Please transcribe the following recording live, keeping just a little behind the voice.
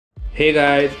Hey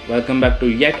guys, welcome back to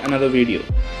yet another video.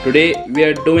 Today we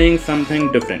are doing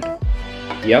something different.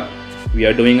 Yup, we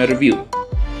are doing a review.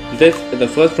 This is the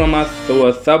first from us, so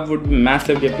a sub would be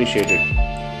massively appreciated.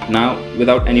 Now,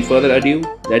 without any further ado,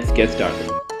 let's get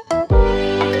started.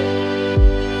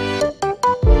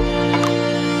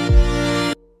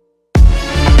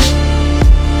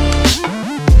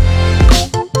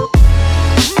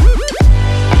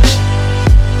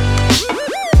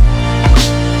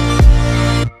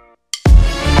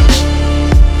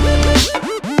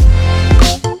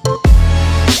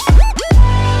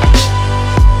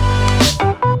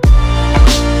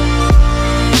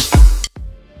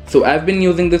 So I've been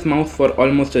using this mouse for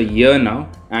almost a year now,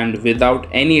 and without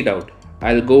any doubt,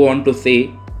 I'll go on to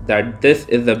say that this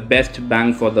is the best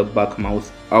bang for the buck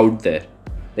mouse out there.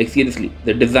 Like seriously,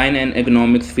 the design and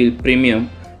ergonomics feel premium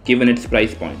given its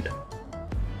price point.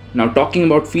 Now talking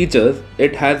about features,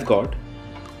 it has got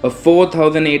a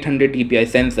 4800 dpi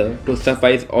sensor to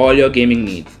suffice all your gaming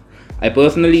needs. I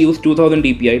personally use 2000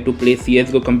 dpi to play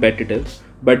CSGO competitive,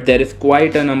 but there is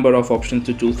quite a number of options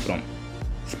to choose from.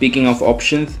 Speaking of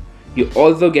options, you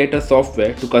also get a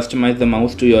software to customize the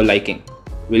mouse to your liking.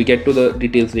 We'll get to the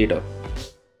details later.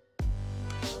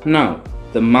 Now,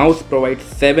 the mouse provides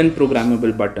 7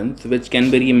 programmable buttons which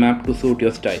can be remapped to suit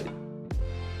your style.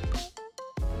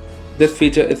 This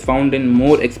feature is found in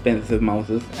more expensive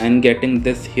mouses, and getting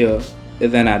this here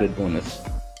is an added bonus.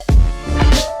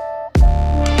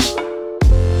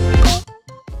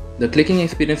 The clicking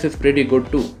experience is pretty good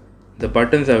too. The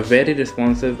buttons are very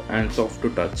responsive and soft to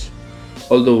touch.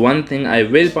 Although one thing I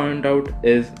will point out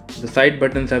is the side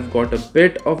buttons have got a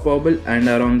bit of wobble and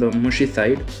are on the mushy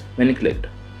side when clicked.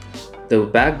 The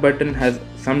back button has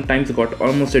sometimes got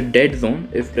almost a dead zone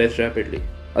if pressed rapidly.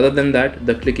 Other than that,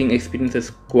 the clicking experience is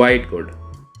quite good.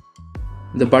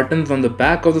 The buttons on the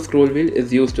back of the scroll wheel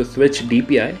is used to switch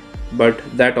DPI, but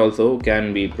that also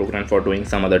can be programmed for doing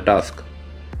some other task.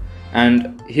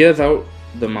 And here's how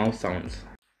the mouse sounds.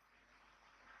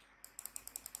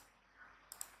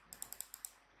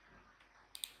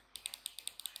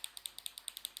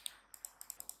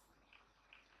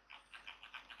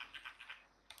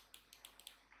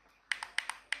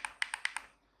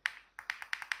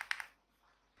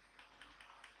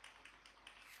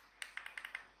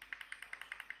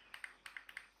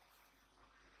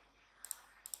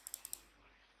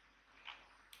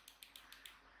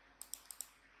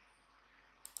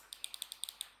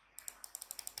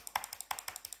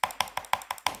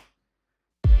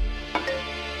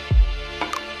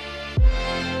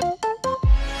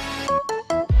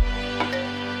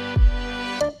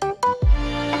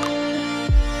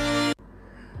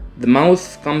 The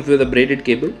mouse comes with a braided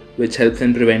cable which helps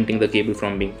in preventing the cable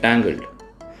from being tangled.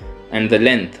 And the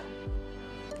length,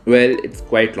 well, it's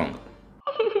quite long.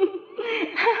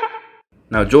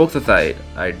 Now jokes aside,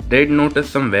 I did notice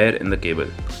some wear in the cable,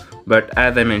 but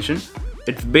as I mentioned,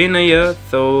 it's been a year,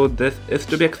 so this is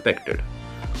to be expected.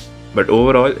 But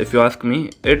overall, if you ask me,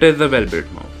 it is a well-built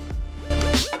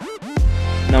mouse.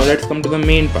 Now let's come to the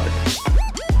main part,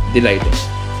 the lighting.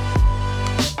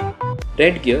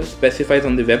 Redgear specifies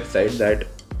on the website that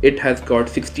it has got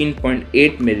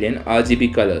 16.8 million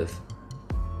RGB colors,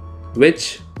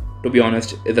 which, to be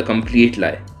honest, is a complete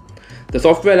lie. The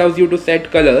software allows you to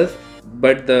set colors,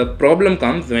 but the problem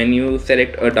comes when you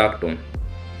select a dark tone.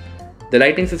 The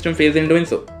lighting system fails in doing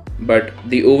so, but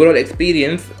the overall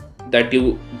experience that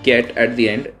you get at the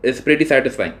end is pretty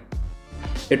satisfying.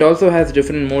 It also has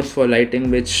different modes for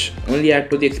lighting which only add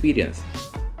to the experience.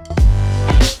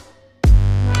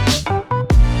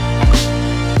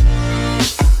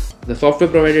 The software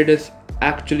provided is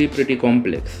actually pretty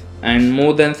complex and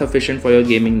more than sufficient for your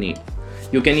gaming needs.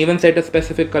 You can even set a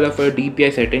specific color for your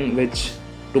DPI setting, which,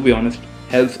 to be honest,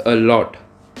 helps a lot.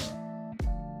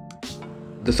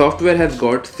 The software has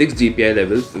got 6 DPI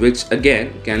levels, which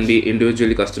again can be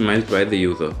individually customized by the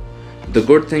user. The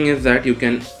good thing is that you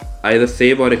can either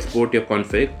save or export your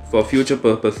config for future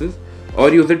purposes or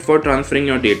use it for transferring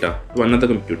your data to another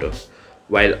computer,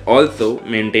 while also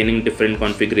maintaining different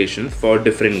configurations for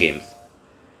different games.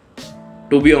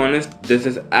 To be honest, this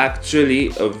is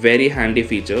actually a very handy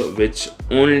feature which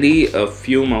only a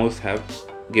few mouses have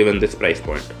given this price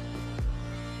point.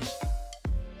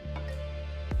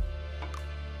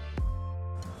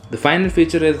 The final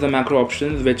feature is the macro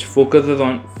options, which focuses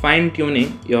on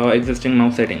fine-tuning your existing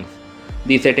mouse settings.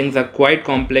 These settings are quite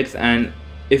complex, and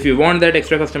if you want that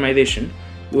extra customization,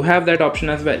 you have that option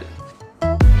as well.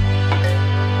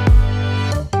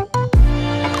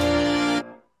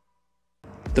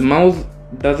 The mouse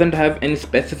doesn't have any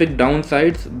specific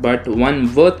downsides, but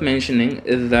one worth mentioning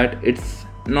is that it's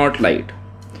not light.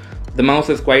 The mouse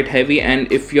is quite heavy, and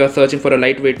if you're searching for a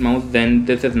lightweight mouse, then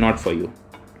this is not for you.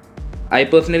 I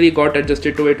personally got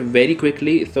adjusted to it very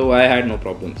quickly, so I had no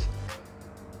problems.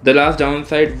 The last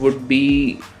downside would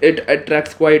be it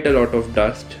attracts quite a lot of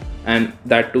dust, and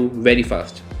that too very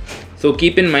fast. So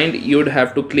keep in mind you'd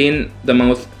have to clean the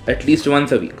mouse at least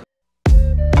once a week.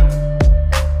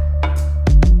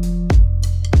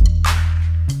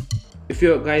 If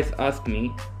you guys ask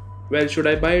me, well, should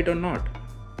I buy it or not?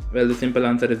 Well, the simple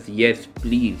answer is yes,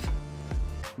 please.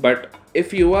 But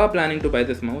if you are planning to buy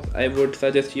this mouse, I would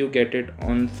suggest you get it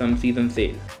on some season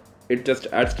sale. It just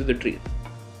adds to the treat.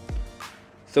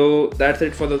 So that's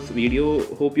it for this video.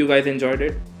 Hope you guys enjoyed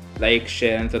it. Like,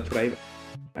 share and subscribe.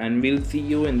 And we'll see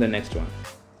you in the next one.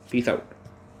 Peace out.